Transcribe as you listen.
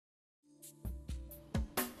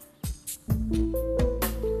The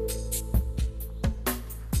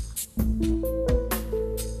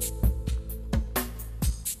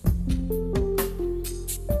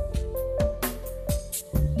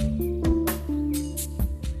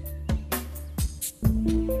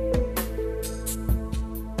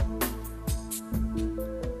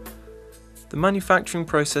manufacturing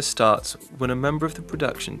process starts when a member of the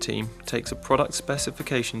production team takes a product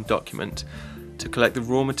specification document to collect the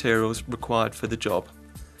raw materials required for the job.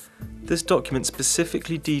 This document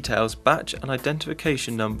specifically details batch and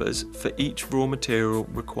identification numbers for each raw material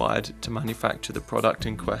required to manufacture the product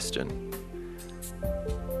in question.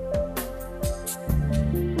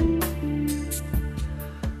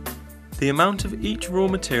 The amount of each raw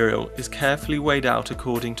material is carefully weighed out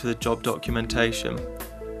according to the job documentation.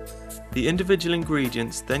 The individual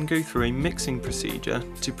ingredients then go through a mixing procedure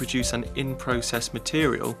to produce an in-process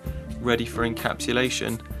material ready for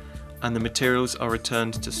encapsulation, and the materials are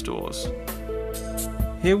returned to stores.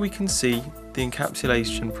 Here we can see the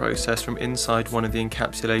encapsulation process from inside one of the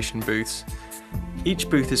encapsulation booths. Each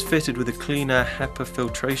booth is fitted with a clean air HEPA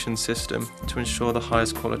filtration system to ensure the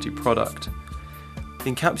highest quality product.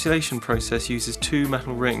 The encapsulation process uses two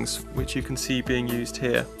metal rings, which you can see being used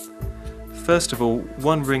here. First of all,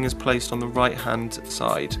 one ring is placed on the right hand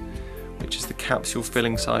side, which is the capsule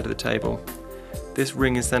filling side of the table. This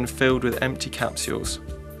ring is then filled with empty capsules.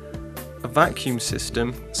 A vacuum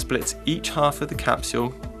system splits each half of the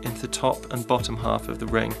capsule into the top and bottom half of the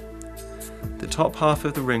ring. The top half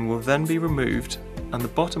of the ring will then be removed and the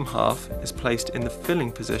bottom half is placed in the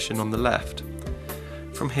filling position on the left.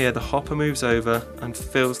 From here the hopper moves over and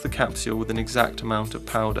fills the capsule with an exact amount of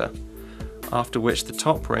powder, after which the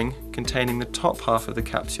top ring, containing the top half of the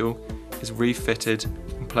capsule, is refitted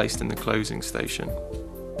and placed in the closing station.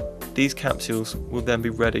 These capsules will then be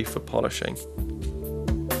ready for polishing.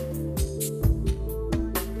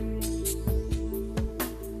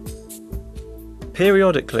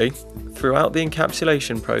 Periodically, throughout the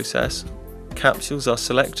encapsulation process, capsules are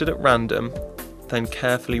selected at random, then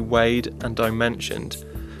carefully weighed and dimensioned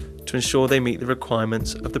to ensure they meet the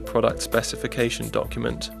requirements of the product specification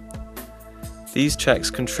document. These checks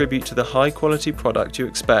contribute to the high quality product you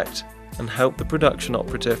expect and help the production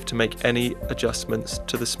operative to make any adjustments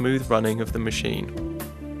to the smooth running of the machine.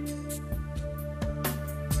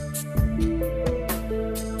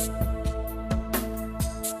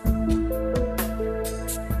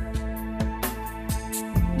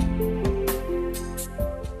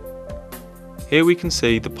 Here we can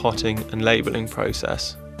see the potting and labelling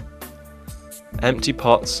process. Empty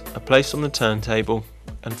pots are placed on the turntable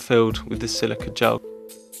and filled with the silica gel.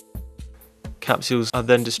 Capsules are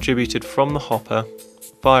then distributed from the hopper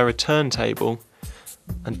via a turntable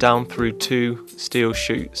and down through two steel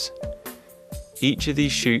chutes. Each of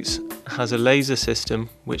these chutes has a laser system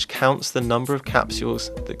which counts the number of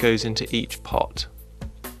capsules that goes into each pot.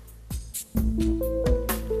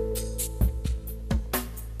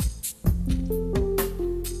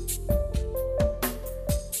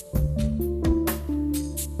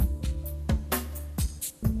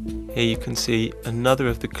 Here you can see another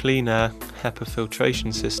of the clean air HEPA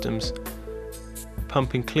filtration systems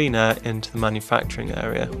pumping clean air into the manufacturing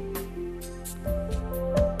area.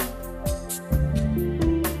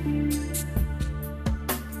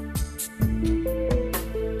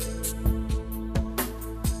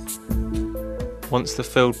 Once the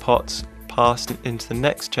filled pots pass into the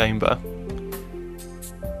next chamber,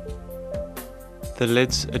 the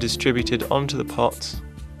lids are distributed onto the pots,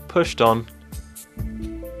 pushed on,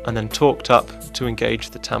 and then torqued up to engage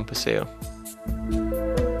the tamper seal.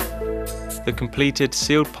 The completed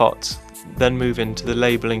sealed pots then move into the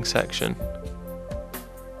labelling section.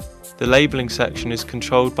 The labelling section is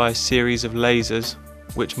controlled by a series of lasers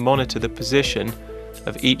which monitor the position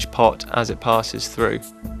of each pot as it passes through.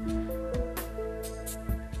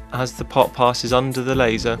 As the pot passes under the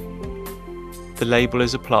laser, the label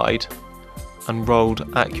is applied and rolled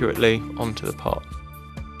accurately onto the pot.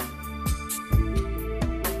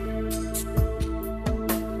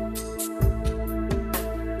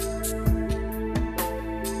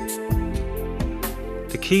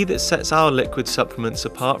 The key that sets our liquid supplements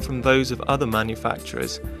apart from those of other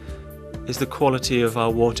manufacturers is the quality of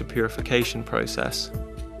our water purification process.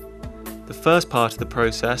 The first part of the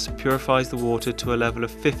process purifies the water to a level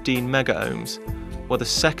of 15 megaohms, while the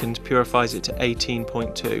second purifies it to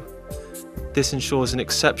 18.2. This ensures an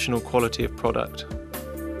exceptional quality of product.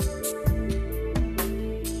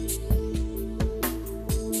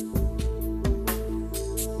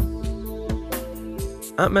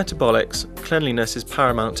 At Metabolics, cleanliness is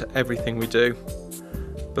paramount to everything we do.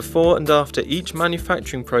 Before and after each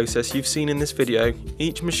manufacturing process you've seen in this video,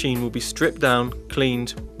 each machine will be stripped down,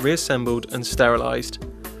 cleaned, reassembled and sterilised.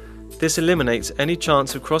 This eliminates any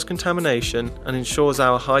chance of cross-contamination and ensures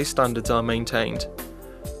our high standards are maintained.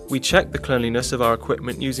 We check the cleanliness of our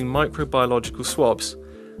equipment using microbiological swabs.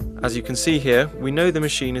 As you can see here, we know the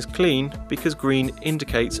machine is clean because green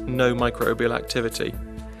indicates no microbial activity.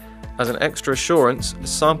 As an extra assurance, a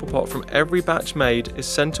sample pot from every batch made is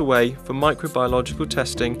sent away for microbiological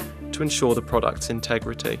testing to ensure the product's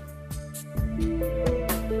integrity.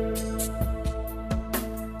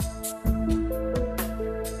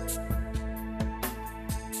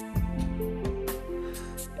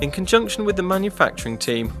 In conjunction with the manufacturing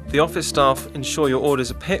team, the office staff ensure your orders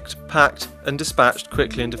are picked, packed and dispatched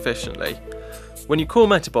quickly and efficiently. When you call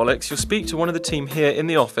Metabolics, you'll speak to one of the team here in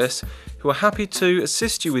the office who are happy to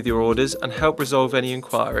assist you with your orders and help resolve any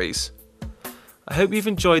inquiries. I hope you've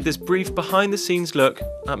enjoyed this brief behind the scenes look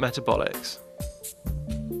at Metabolics.